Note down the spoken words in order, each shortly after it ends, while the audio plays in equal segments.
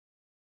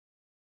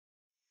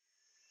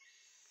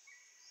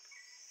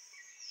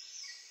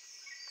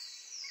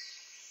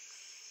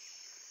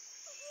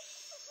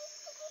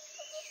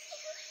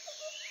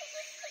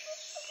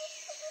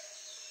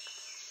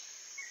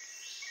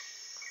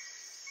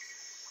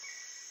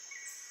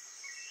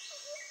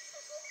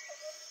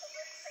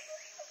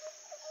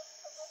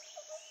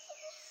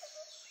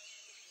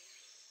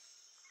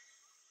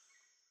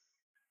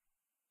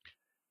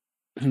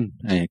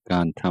ในก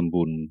ารทำ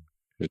บุญ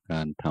คือก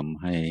ารท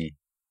ำให้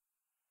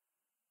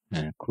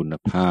คุณ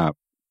ภาพ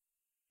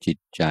จิต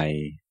ใจ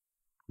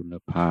คุณ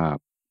ภาพ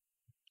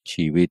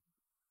ชีวิต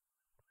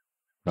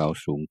เรา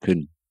สูงขึ้น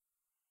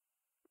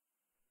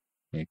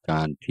ในก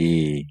ารที่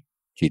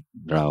จิต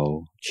เรา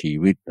ชี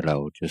วิตเรา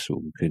จะสู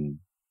งขึ้น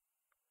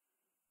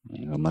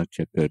ก็มักจ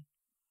ะเกิด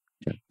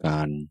จากกา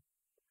ร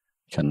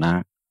ชนะ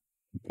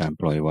การ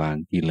ปล่อยวาง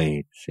กิเล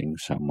สสิ่ง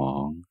เศร้าหมอ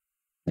ง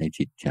ใน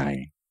จิตใจ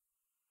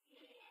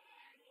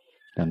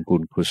การบุ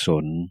ญกุศ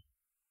ล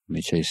ไ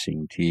ม่ใช่สิ่ง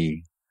ที่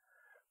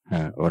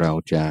เรา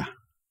จะ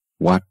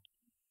วัด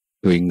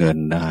ด้วยเงิน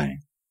ได้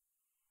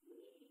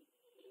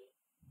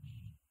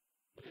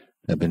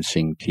แต่เป็น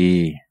สิ่งที่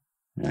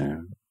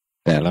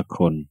แต่ละค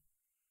น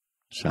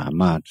สา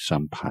มารถสั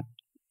มผัส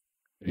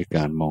ด้วยก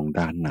ารมอง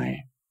ด้านใน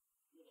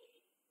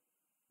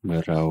เมื่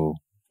อเรา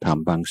ท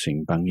ำบางสิ่ง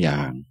บางอย่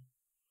าง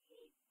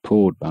พู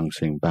ดบาง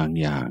สิ่งบาง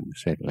อย่าง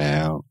เสร็จแล้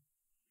ว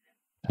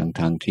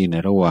ทั้งที่ใน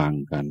ระหว่าง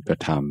การกระ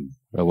ท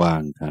ำระหว่า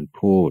งการ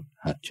พูด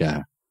อาจจะ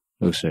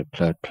รู้สึกเ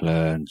พ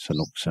ลินส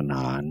นุกสน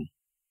าน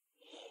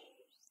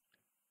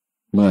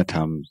เมื่อท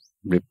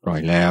ำเรียบร้อ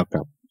ยแล้ว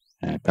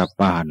กลับ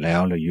บ้านแล้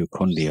วหรืออยู่ค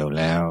นเดียว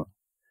แล้ว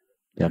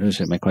จะรู้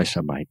สึกไม่ค่อยส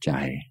บายใจ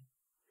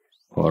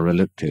พอระ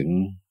ลึกถึง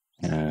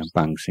บ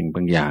างสิ่งบ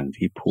างอย่าง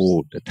ที่พู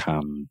ดหรือท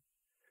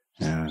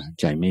ำ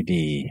ใจไม่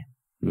ดี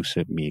รู้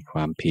สึกมีคว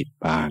ามผิด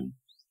บ้าง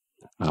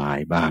อาย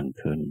บ้างเ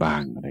ขินบ้า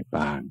งอะไร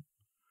บ้าง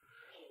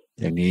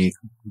อย่างนี้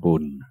บุ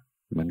ญ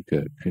มันเ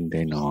กิดขึ้นไ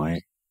ด้น้อย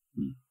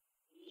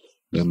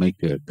หรือไม่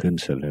เกิดขึ้น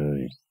เสียเล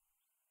ย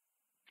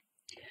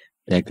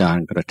แต่การ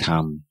กระท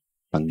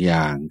ำบางอ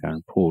ย่างการ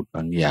พูดบ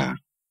างอย่าง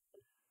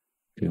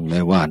ถึงแม้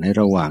ว่าใน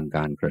ระหว่างก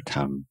ารกระท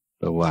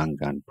ำระหว่าง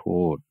การ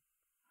พูด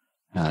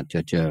อาจจ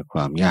ะเจอคว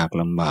ามยาก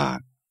ลำบาก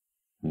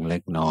เล็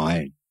กน้อย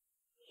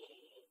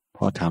พ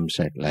อทำเส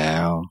ร็จแล้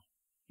ว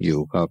อ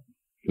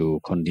ยู่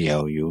คนเดียว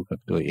อยู่กับ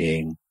ตัวเอ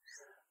ง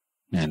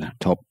เนี่ยนะ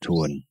ทบท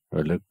วนร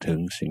ะลึกถึง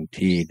สิ่ง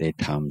ที่ได้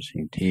ทำสิ่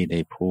งที่ได้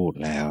พูด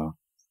แล้ว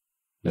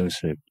รู้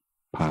สึก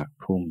ภาค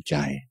ภูมิใจ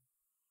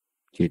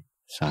จิต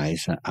ใส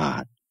สะอา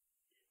ด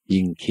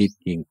ยิ่งคิด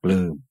ยิ่งป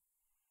ลื้ม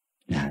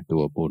ตั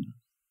วบุญ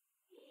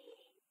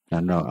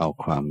นั้นเราเอา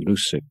ความรู้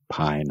สึกภ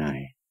ายใน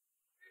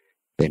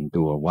เป็น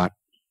ตัววัด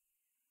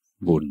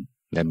บุญ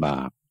และบ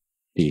าป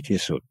ดีที่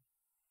สุด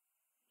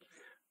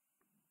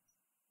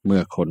เมื่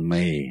อคนไ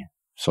ม่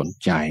สน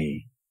ใจ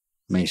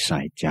ไม่ใส่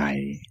ใจ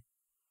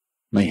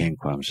ไม่เห็น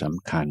ความส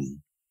ำคัญ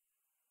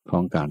ขอ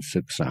งการ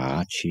ศึกษา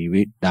ชี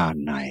วิตด้าน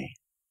ใน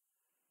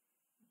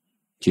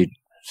จิต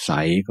ใส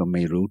ก็ไ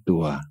ม่รู้ตั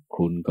ว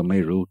คุณก็ไม่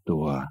รู้ตั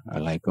วอะ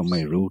ไรก็ไม่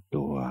รู้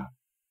ตัว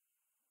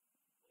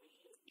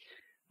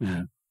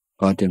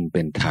ก็จึงเ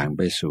ป็นทางไ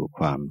ปสู่ค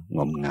วามง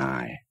มงา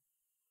ย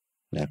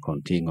และคน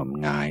ที่งม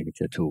งายก็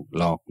จะถูก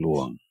ลอกล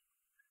วง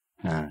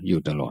อยู่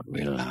ตลอดเว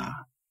ลา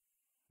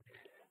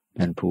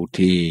นั้นผู้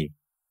ที่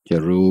จะ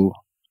รู้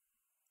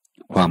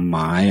ความหม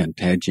ายอย่าง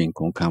แท้จริงข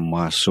องคำ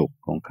ว่าสุข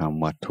ของค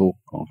ำว่าทุกข์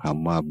ของค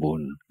ำว่าบุ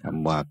ญค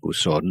ำว่ากุ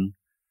ศล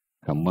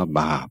คำว่า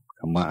บาปค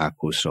ำว่าอ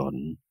กุศล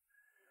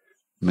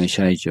ไม่ใ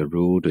ช่จะ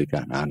รู้โดยก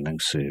ารอ่านหนัง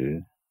สือ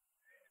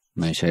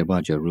ไม่ใช่ว่า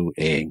จะรู้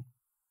เอง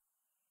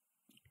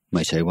ไ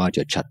ม่ใช่ว่าจ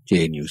ะชัดเจ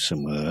นอยู่เส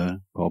มอ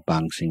เพราะบา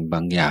งสิ่งบ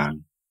างอย่าง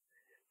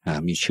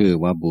มีชื่อ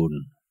ว่าบุญ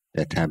แ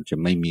ต่แทบจะ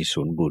ไม่มี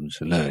ศูนย์บุญเ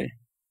สียเลย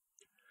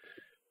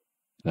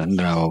ดังนั้น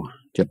เรา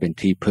จะเป็น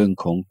ที่พึ่ง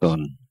ของตน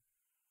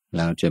เ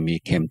ราจะมี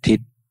เข็มทิศ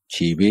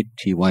ชีวิต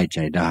ที่ไว้ใจ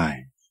ได้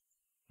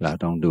เรา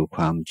ต้องดูค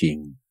วามจริง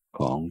ข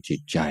องจิ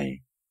ตใจ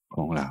ข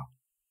องเรา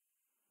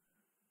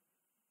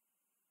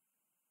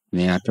ใน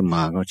อาตม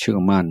าก็เชื่อ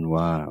มั่น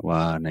ว่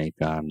าใน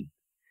การ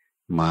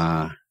มา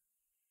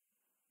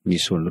มี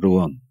ส่วนร่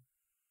วม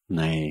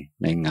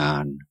ในงา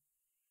น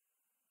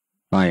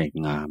ไหว้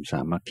งามสา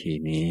มัคคี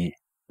นี้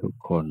ทุก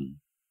คน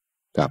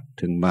กลับ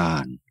ถึงบ้า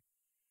น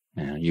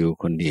อยู่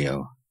คนเดียว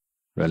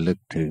ระลึก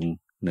ถึง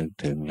นึก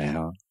ถึงแล้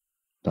ว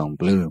ต้อง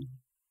ปลื้ม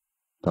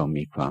ต้อง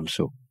มีความ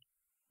สุข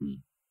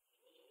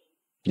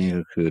นี่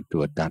ก็คือตั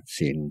วตัด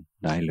สิน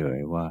ได้เลย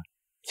ว่า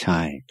ใช่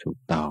ถูก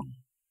ต้อง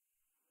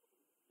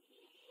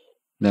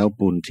แล้ว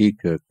บุญที่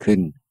เกิดขึ้น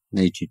ใน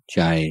จิตใ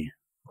จ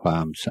ควา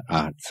มสะอ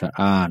าดสะ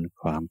อ้าน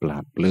ความปรา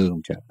บปลื้ม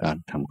จากการ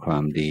ทำควา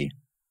มดี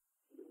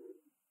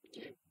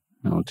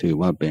เราถือ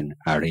ว่าเป็น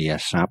อริย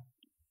ทรัพย์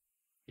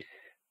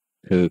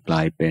คือกล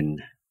ายเป็น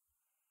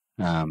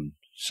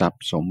ทรัพ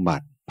ย์สมบั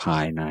ติภา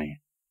ยใน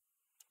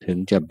ถึง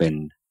จะเป็น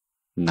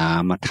นา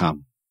มธรรม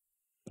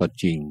ก็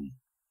จริง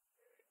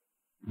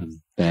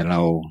แต่เร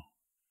า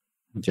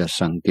จะ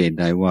สังเกต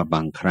ได้ว่าบ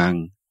างครั้ง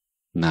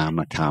นาม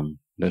ธรรม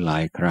หรือหลา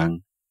ยครั้ง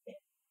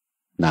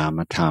นาม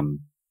ธรรม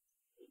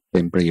เป็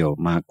นประโยช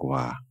น์มากกว่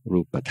า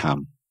รูปธรรม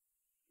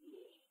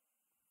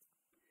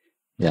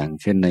อย่าง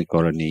เช่นในก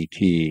รณี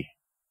ที่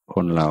ค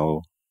นเรา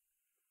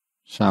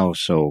เศร้า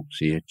โศกเ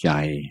สียใจ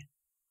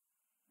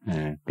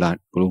กลัด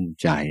กลุ้ม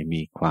ใจ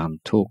มีความ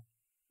ทุกข์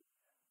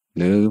ห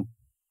รือ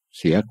เ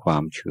สียควา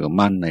มเชื่อ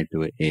มั่นใน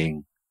ตัวเอง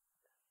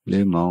หรื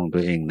อมองตั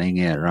วเองในแ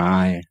ง่ร้า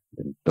ยเ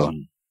ป็นต้น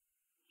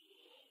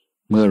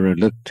เมื่อระ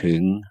ลึกถึ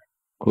ง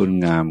คุณ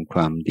งามคว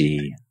ามดี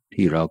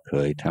ที่เราเค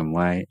ยทำไ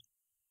ว้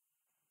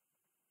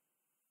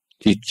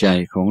จิตใจ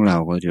ของเรา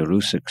ก็จะ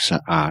รู้สึกสะ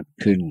อาด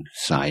ขึ้น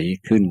ใส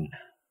ขึ้น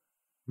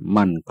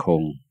มั่นค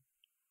ง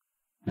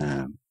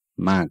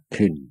มาก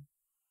ขึ้น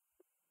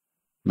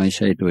ไม่ใ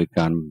ช่โดยก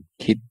าร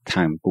คิดท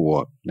างบว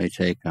กไม่ใ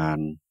ช่การ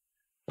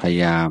พย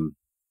ายาม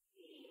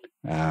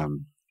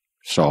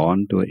สอน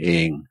ตัวเอ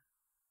ง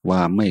ว่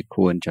าไม่ค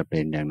วรจะเป็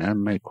นอย่างนั้น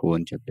ไม่ควร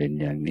จะเป็น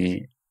อย่างนี้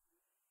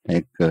ให้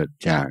เกิด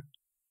จาก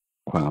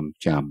ความ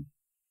จ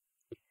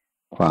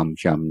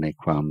ำใน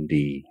ความ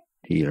ดี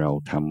ที่เรา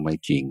ทำไว้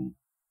จริง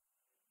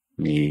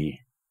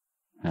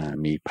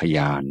มีพย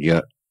านเยอ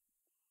ะ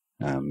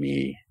มี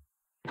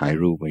ถ่าย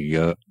รูปไว้เย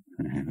อะ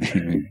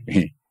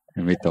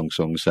ไม่ต้อง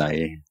สงสัย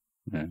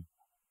นะ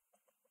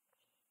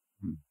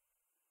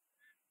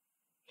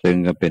ซึ่ง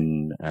ก็เป็น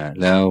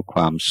แล้วค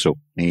วามสุ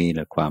ขนี้แล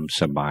ะความ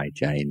สบาย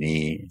ใจ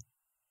นี้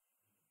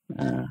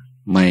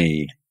ไ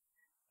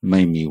ม่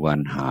มีวั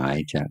นหาย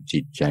จากจิ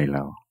ตใจเร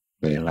า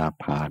เวลา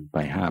ผ่านไป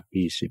5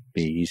 ปี10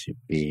 ปี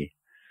20 ปี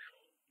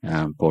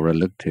พอระ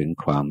ลึกถึง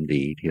ความ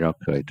ดีที่เรา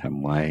เคยท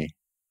ำไว้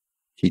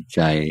จิตใ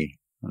จ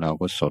เรา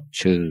ก็สด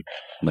ชื่น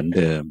เหมือนเ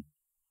ดิม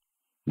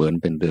เหมือน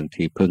เป็นเรื่อง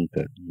ที่เพิ่งเ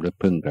กิดหรือ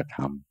เพิ่งกระท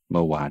ำเ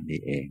มื่อวาน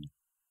นี้เอง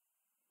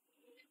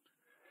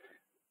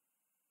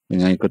ยั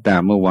งไงก็ตา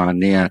มเมื่อวาน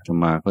เนี่ยอาต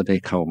มาก็ได้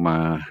เข้ามา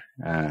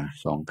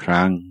2 ค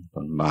รั้งต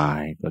อนบ่า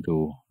ยก็ดู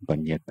บร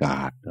รยาก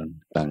าศตอน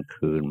กลาง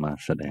คืนมา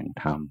แสดง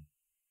ธรรม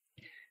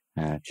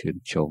ชื่น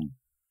ชม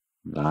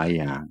หลาย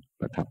อย่าง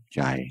ประทับใ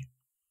จ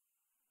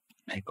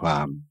ให้ควา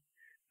ม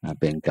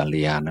เป็นกัล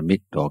ยาณมิ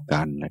ตรต่อ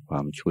กันและคว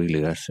ามช่วยเห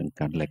ลือซึ่ง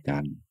กันและกั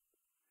น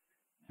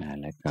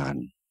และการ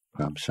ค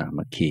วามสา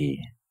มัคคี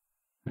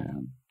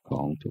ข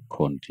องทุกค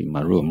นที่ม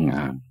าร่วมง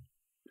าน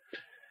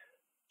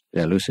แ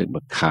ต่รู้สึกว่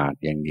าขาด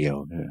อย่างเดียว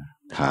คือ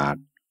ขาด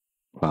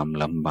ความ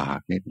ลำบาก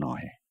นิดหน่อ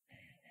ย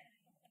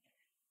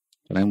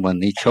แล้ววัน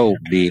นี้โชค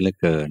ดีเหลือ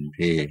เกิน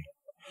ที่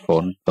ฝ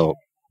นตก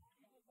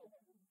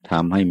ท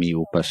ำให้มี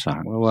อุปสร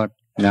รคเพราะว่า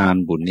งาน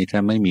บุญนี้ถ้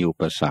าไม่มีอุ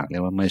ปสรรคเรี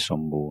ยกว่าไม่ส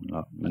มบูรณ์หร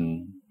อก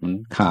มัน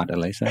ขาดอะ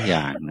ไรสักอ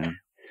ย่างนะ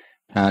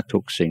ถ้าทุ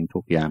กสิ่งทุ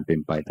กอย่างเป็น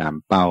ไปตาม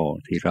เป้า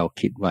ที่เรา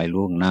คิดไว้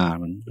ล่วงหน้า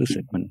มันรู้สึ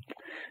กมัน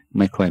ไ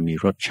ม่ค่อยมี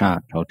รสชา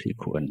ติเท่าที่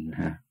ควร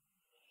ฮะ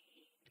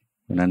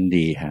เพราะนั้น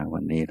ดีฮะวั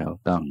นนี้เรา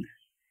ต้อง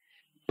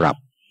ปรับ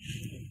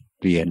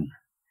เปลี่ยน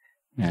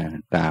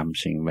ตาม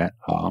สิ่งแวด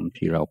ล้อม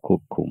ที่เราคว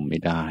บคุมไม่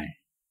ได้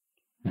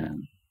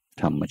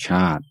ธรรมช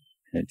าติ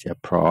จะ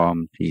พร้อม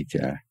ที่จ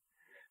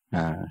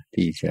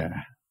ะ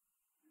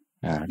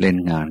เล่น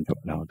งานกับ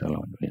เราตล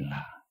อดเวล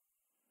า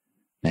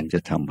นั่นจะ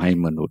ทำให้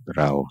มนุษย์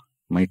เรา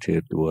ไม่ถื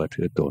อตัว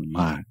ถือตน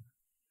มาก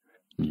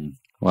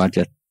ว่า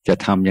จะ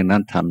ทำอย่างนั้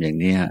นทำอย่าง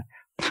นี้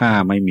ถ้า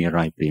ไม่มีอะไ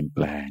รเปลี่ยนแป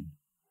ลง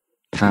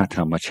ถ้าธ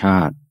รรมชา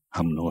ติอ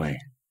ำนวย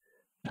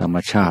ธรรม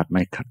ชาติไ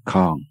ม่ขัด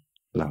ข้อง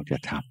เราจะ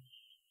ท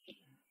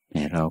ำเ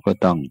นี่ยเราก็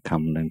ต้องค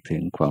ำนึงถึ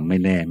งความไม่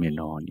แน่ไม่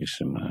นอนอยู่เส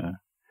มอ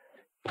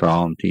พร้อ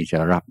มที่จะ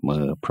รับมื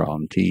อพร้อม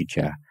ที่จ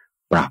ะ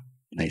ปรับ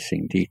ในสิ่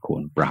งที่คว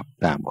รปรับ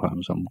ตามความ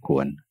สมคว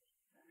ร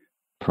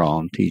พร้อ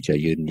มที่จะ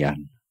ยืนยัน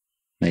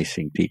ใน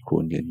สิ่งที่คว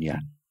รยืนยั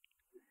น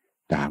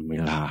ตามเว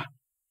ลา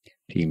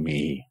ที่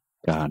มี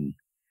การ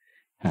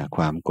ค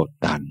วามกด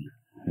ดัน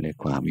หรือ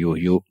ความยั่ว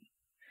ยุ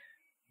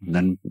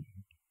นั้น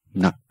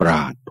นักปร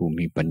าชญ์ผู้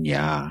มีปัญญ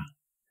า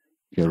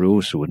จะรู้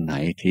ส่วนไหน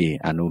ที่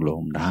อนุโล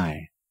มได้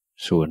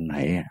ส่วนไหน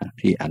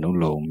ที่อนุ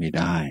โลมไม่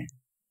ได้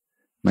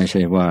ไม่ใ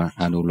ช่ว่า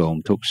อนุโลม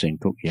ทุกสิ่ง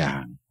ทุกอย่า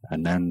งอัน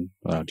นั้น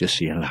เราจะเ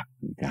สียหลักเ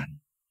หมือนกัน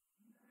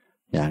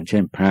อย่างเช่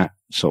นพระ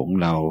สงฆ์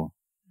เรา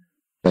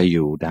ไปอ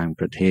ยู่ต่าง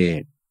ประเทศ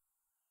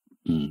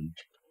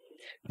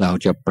เรา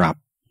จะปรับ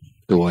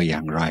ตัวอย่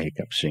างไร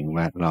กับสิ่งแ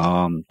วดล้อ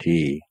ม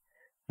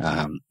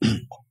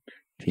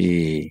ที่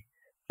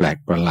แปลก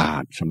ประหลา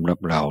ดสำหรับ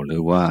เราหรื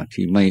อว่า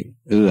ที่ไม่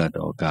เอื้อ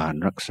ต่อการ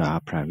รักษา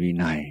พระวิ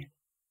นัย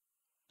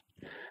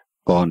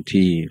ก่อน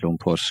ที่หลวง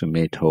พ่อสุเม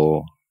โธ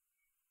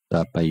จ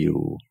ะไปอ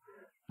ยู่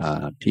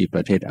ที่ป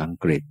ระเทศอัง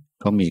กฤษ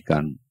ก็มีกา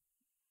ร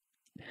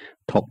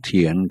ถกเ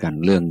ถียงกัน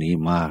เรื่องนี้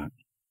มาก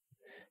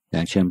อย่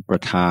างเช่นปร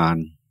ะธาน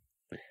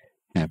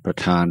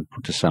พุ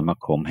ทธสมา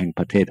คมแห่งป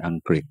ระเทศอัง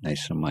กฤษใน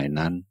สมัย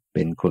นั้นเ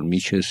ป็นคนมี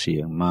ชื่อเสี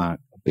ยงมาก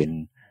เป็น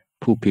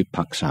ผู้พิพ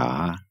ากษา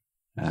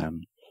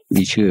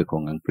มีชื่อขอ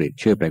งอังกฤษ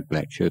ชื่อแปล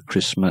กๆชื่อค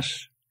ริสต์ม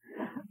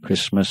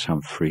าสฮั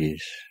มฟรี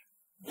ส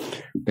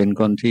เป็น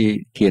คนที่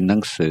เขียนหนั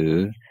งสือ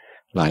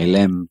หลายเ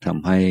ล่มท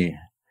ำให้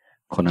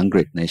คนอังก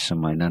ฤษในส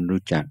มัยนั้น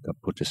รู้จักกับ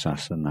พุทธศา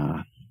สนา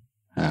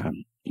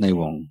ใน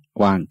วง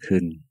กว้าง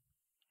ขึ้น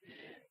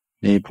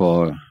นี่พอ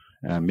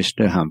มิสเต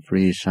อร์ฮัมฟ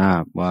รีทรา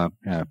บว่า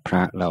พร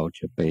ะเรา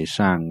จะไป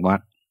สร้างวั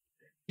ด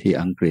ที่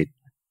อังกฤษ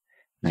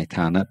ในฐ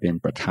านะเป็น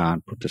ประธาน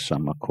พุทธส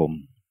มาคม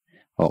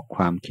ออกค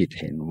วามคิด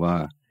เห็นว่า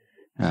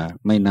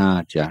ไม่น่า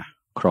จะ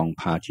ครอง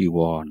ผ้าจีว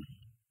ร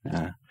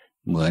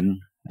เหมือน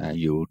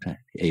อยู่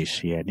เอเ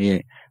ชียนี่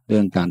เรื่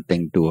องการแต่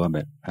งตัวแบ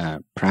บ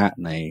พระ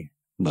ใน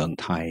เมือง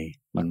ไทย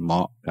มันเหม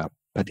าะกับ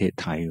ประเทศ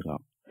ไทยหรอ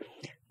ก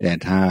แต่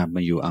ถ้าม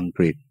าอยู่อังก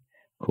ฤษ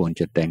ควร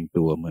จะแต่ง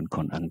ตัวเหมือนค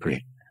นอังกฤ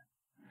ษ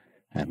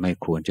ไม่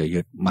ควรจะ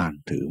ยึดมั่น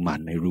ถือมั่น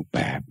ในรูปแ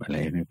บบอะไร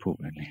ไม่พวก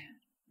นั้นเลย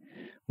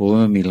โอ้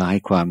มันมีหลาย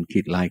ความคิ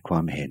ดหลายควา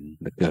มเห็น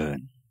เหลือเกิน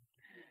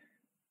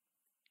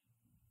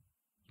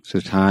สุ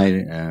ดท้าย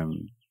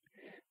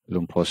หล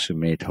วงพ่อสุ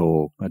เมโธ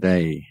ก็ได้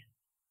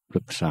ป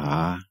รึกษา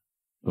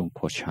หลวง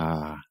พ่อชา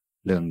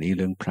เรื่องนี้เ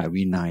รื่องพระ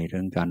วินัยเ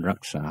รื่องการรั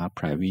กษาพ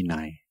ระวิ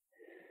นัย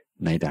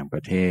ในต่างปร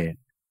ะเทศ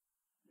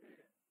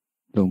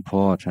หลวงพ่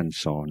อท่าน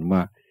สอนว่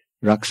า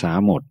รักษา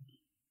หมด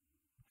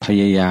พ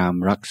ยายาม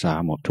รักษา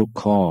หมดทุก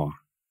ข้อ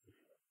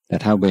แต่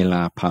ถ้าเวล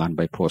าผ่านไ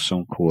ปพอส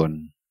มควร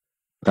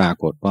ปรา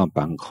กฏว่าบ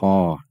างข้อ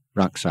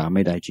รักษาไ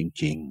ม่ได้จ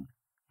ริง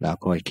ๆแล้ว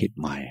ค่อยคิด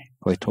ใหม่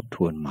ค่อยทบท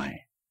วนใหม่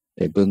แ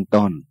ต่เบื้อง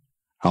ต้น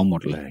เอาหม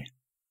ดเลย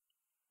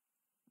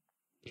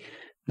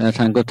แล้ว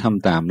ท่านก็ท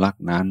ำตามหลัก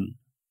นั้น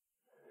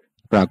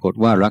ปรากฏ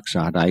ว่ารักษ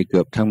าได้เกื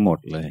อบทั้งหมด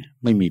เลย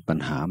ไม่มีปัญ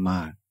หาม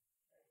าก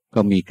ก็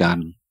มีการ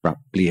ปรับ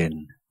เปลี่ยน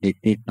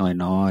นิด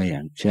ๆน้อยๆอ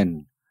ย่างเช่น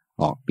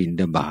ออกบิณ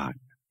ฑบาต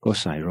ก็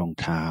ใส่รอง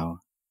เท้า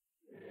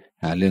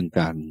เรื่อง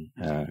การ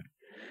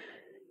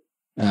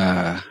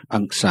อั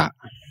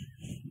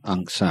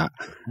งสะ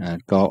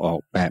ก็ออ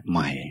กแบบให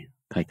ม่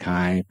คล้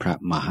ายๆพระ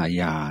มหา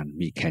ยาน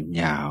มีแขน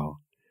ยาว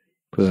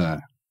เพื่อ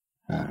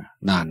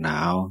หน้าหนา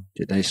วจ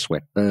ะได้สเว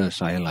ตเตอร์ใ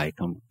ส่ไหล่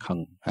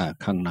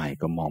ข้างใน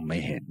ก็มองไม่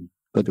เห็น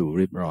ก็ดูเ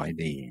รียบร้อย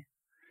ดี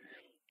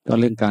ก็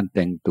เรื่องการแ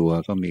ต่งตัว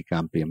ก็มีกา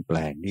รเปลี่ยนแปล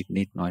ง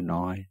นิดๆ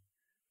น้อย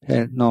ๆแค่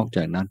นอกจ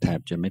ากนั้นแทบ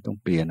จะไม่ต้อง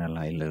เปลี่ยนอะไ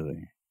รเลย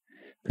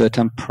คือ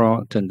ท่านเพราะ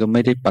ท่านก็ไ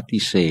ม่ได้ป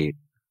ฏิเสธ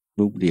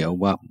รูปเดียว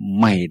ว่า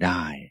ไม่ไ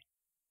ด้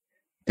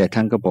แต่ท่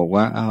านก็บอก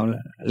ว่าเอา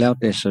แล้ว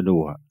แต่สะด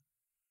วก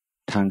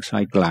ทางสา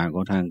ยกลางข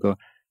องท่านก็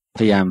พ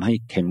ยายามให้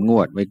เข้มง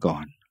วดไว้ก่อ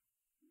น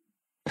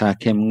ถ้า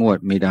เข้มงวด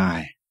ไม่ได้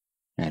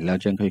แล้ว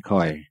จึงค่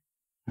อย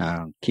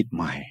ๆคิดใ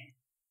หม่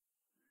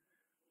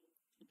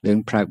เรื่อง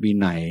พระวิ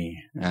นัย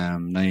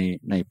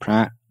ในพระ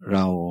เร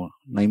า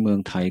ในเมือง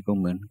ไทยก็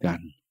เหมือนกัน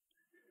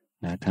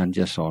นะท่านจ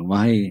ะสอนว่า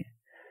ให้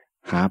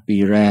หาปี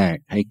แรก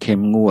ให้เข้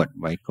มงวด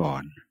ไว้ก่อ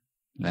น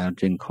แล้ว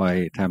จึงค่อย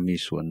ถ้ามี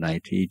ส่วนไหน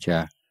ที่จะ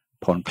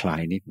ผ่อนคลา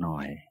ยนิดหน่อ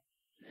ย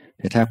แ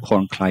ต่ถ้าผ่อ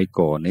นคลาย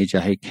ก่อนนี่จะ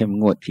ให้เข้ม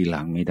งวดทีห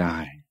ลังไม่ได้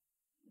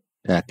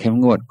แต่เข้ม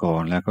งวดก่อ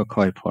นแล้วก็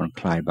ค่อยผ่อน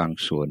คลายบาง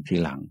ส่วนที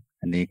หลัง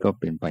อันนี้ก็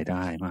เป็นไปไ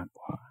ด้มาก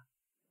กว่า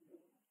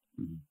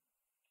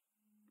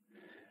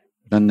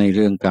นั้นในเ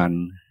รื่อง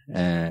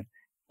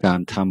การ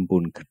ทำบุ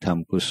ญท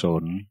ำกุศ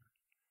ล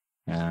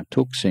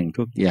ทุกสิ่ง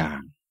ทุกอย่าง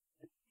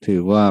ถื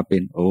อว่าเป็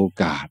นโอ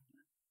กาส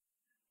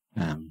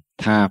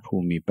ถ้าผู้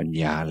มีปัญ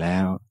ญาแล้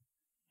ว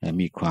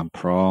มีความพ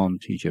ร้อม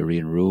ที่จะเรี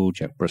ยนรู้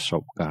จากประส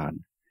บการ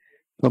ณ์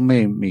ก็ไม่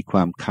มีคว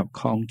ามขับ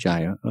ข้องใจ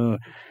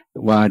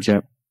ว่าจะ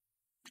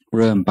เ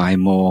ริ่มบ่าย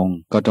โมง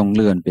ก็ต้องเ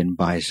ลื่อนเป็น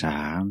บ่ายส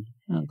าม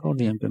ก็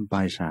เรียนเป็นบ่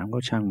ายสามก็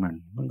ช่าง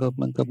มัน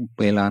ก็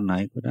เวลาไหน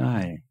ก็ได้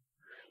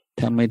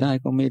ทำไม่ได้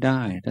ก็ไม่ไ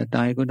ด้ถ้าไ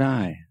ด้ก็ได้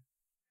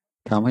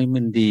ทำให้มั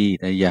นดี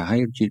แต่อย่าให้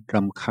จิตร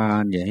ำคา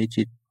ญอย่าให้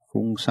จิต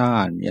ฟุ้งซ่า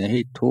นอย่าใ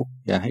ห้ทุกข์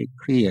อย่าให้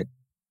เครียด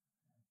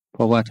เพ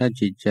ราะว่าถ้า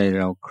จิตใจ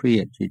เราเครี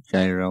ยดจิตใจ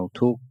เรา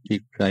ทุกข์จิ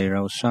ตใจเร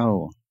าเศร้า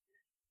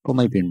ก็ไ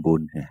ม่เป็นบุ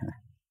ญ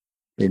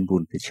เป็นบุ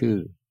ญแต่ชื่อ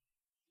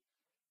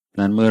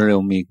นั้นเมื่อเรา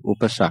มีอุ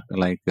ปสรรคอะ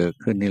ไรเกิด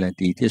ขึ้นนี่แหละ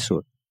ดีที่สุ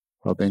ด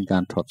เพราะเป็นกา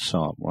รทดส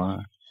อบว่า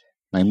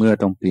ในเมื่อ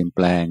ต้องเปลี่ยนแป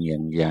ลงอ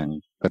ย่าง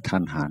กระทั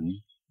นหัน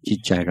จิต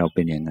ใจเราเ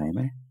ป็นยังไงไห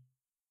ม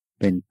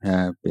เ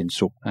ป็น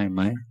สุขได้ไห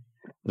ม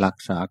รัก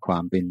ษาควา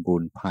มเป็นบุ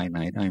ญภายใน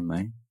ได้ไหม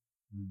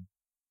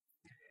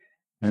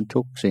นั้น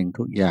ทุกสิ่ง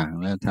ทุกอย่าง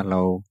แล้วถ้าเร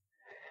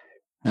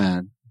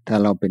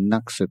าเป็นนั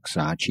กศึกษ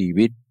าชี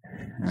วิต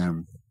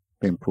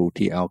เป็นผู้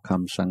ที่เอาค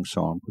ำสั่งส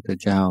อนพุทธ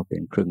เจ้าเป็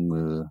นเครื่อง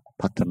มือ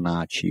พัฒนา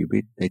ชีวิ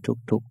ตใน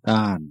ทุก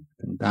ด้าน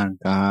ทั้งด้าน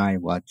กาย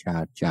วาจา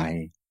ใจ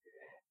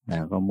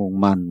ก็มุ่ง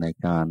มั่นใน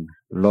การ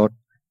ลด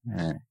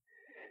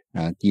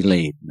กิเล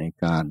สใน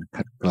การ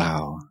ขัดเกลา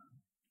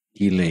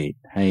กิเลส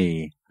ให้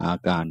อา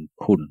การ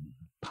ขุ่น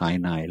ภาย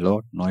ในล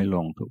ดน้อยล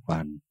งทุก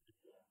วัน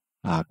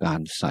อาการ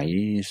ใส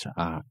สะ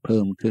อาดเ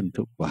พิ่มขึ้น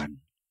ทุกวัน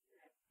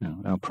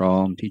เราพร้อ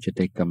มที่จะไ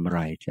ด้กำไร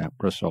จาก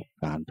ประสบ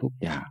การณ์ทุก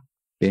อย่าง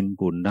เป็น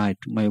บุญได้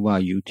ไม่ว่า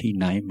อยู่ที่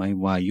ไหนไม่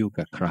ว่าอยู่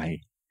กับใคร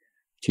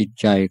จิต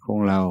ใจของ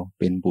เรา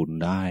เป็นบุญ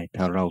ได้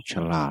ถ้าเราฉ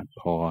ลาด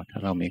พอถ้า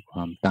เรามีคว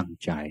ามตั้ง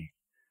ใจ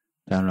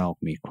ถ้าเรา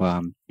มีควา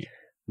ม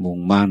มุ่ง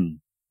มั่น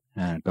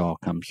ต่อ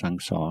คำสั่ง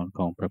สอนข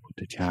องพระพุท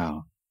ธเจ้า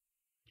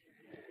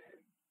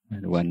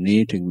วันนี้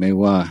ถึงแม้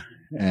ว่า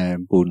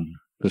บุญ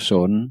กุศ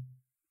ล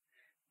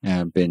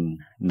เป็น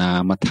นา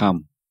มธรรม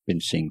เป็น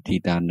สิ่งที่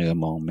ตาเนื้อ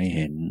มองไม่เ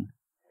ห็น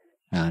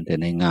แต่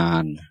ในงา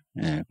น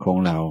ของ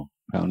เรา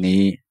คราว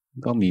นี้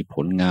ก็มีผ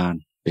ลงาน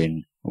เป็น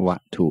วั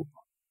ตถุ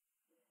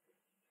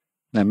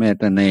และแม้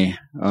แต่ใน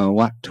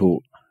วัตถุ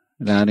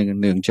และ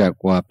เนื่องจาก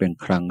ว่าเป็น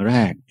ครั้งแร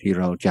กที่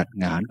เราจัด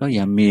งานก็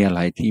ยังมีอะไ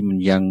รที่มัน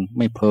ยังไ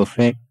ม่เพอร์เฟ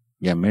กต์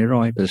ยังไม่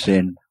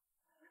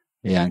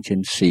100%อย่างเช่น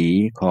สี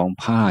ของ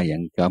ผ้ายั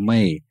งก็ไม่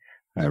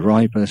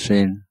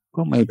100%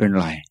ก็ไม่เป็น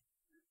ไร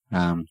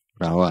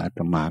เราอาต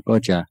มาก็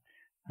จะ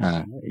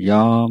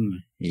ย้อม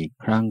อีก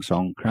ครั้ง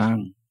2 ครั้ง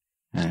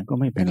ก็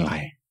ไม่เป็นไร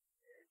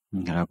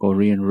เราก็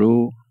เรียนรู้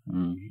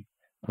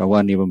เพราะว่า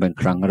นี่มันเป็น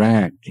ครั้งแร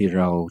กที่เ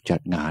ราจั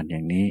ดงานอย่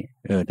างนี้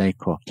ได้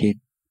ขอคิด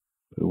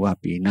หรือว่า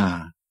ปีหน้า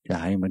จะ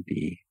ให้มัน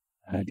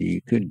ดี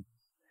ขึ้น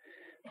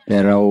แต่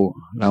เร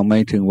าไม่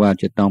ถึงว่า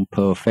จะต้องเพ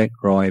อร์เฟกต์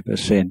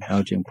100%เรา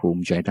จึงภู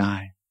มิใจได้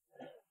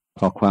เพ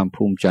ราะความ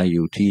ภูมิใจอ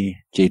ยู่ที่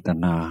เจต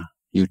นา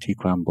อยู่ที่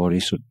ความบ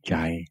ริสุทธิ์ใจ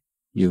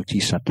อยู่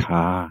ที่ศรัทธ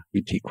าอ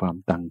ยู่ที่ความ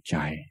ตั้งใจ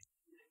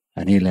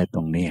อันนี้แหละต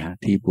รงนี้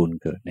ที่บุญ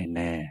เกิดแ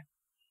น่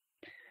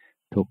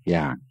ๆทุกอ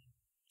ย่าง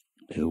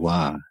หรือว่า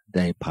ไ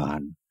ด้ผ่า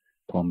น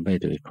พร้อมไป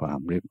ด้วยความ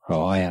เรียบ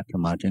ร้อยอาต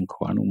มาจึงข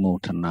ออนุโม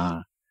ทนา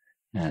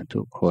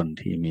ทุกคน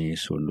ที่มี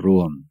ส่วนร่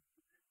วม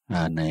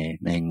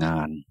ในงา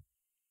น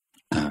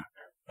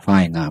ฝ่า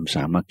ยงามส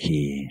ามัค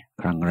คี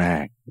ครั้งแร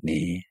ก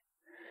นี้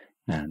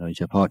โดยเ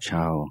ฉพาะช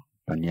าว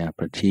ปัญญาป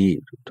ระทีป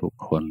ทุก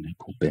คน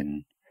ผู้เป็น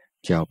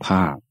เจ้าภ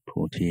าพ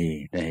ผู้ที่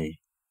ได้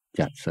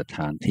จัดสถ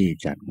านที่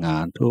จัดงา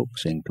นทุก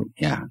สิ่งทุก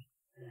อย่าง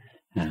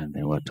แ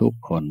ต่ว่าทุก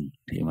คน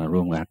ที่มาร่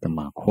วมอาตม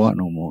าขออ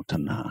นุโมท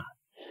นา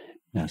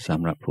ส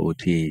ำหรับผู้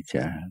ที่จ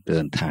ะเดิ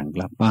นทางก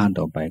ลับบ้าน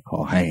ต่อไปขอ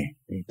ให้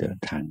ได้เดิน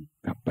ทาง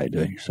กลับไป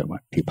ด้วยสวั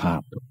สดิภาพ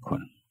ทุกค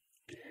น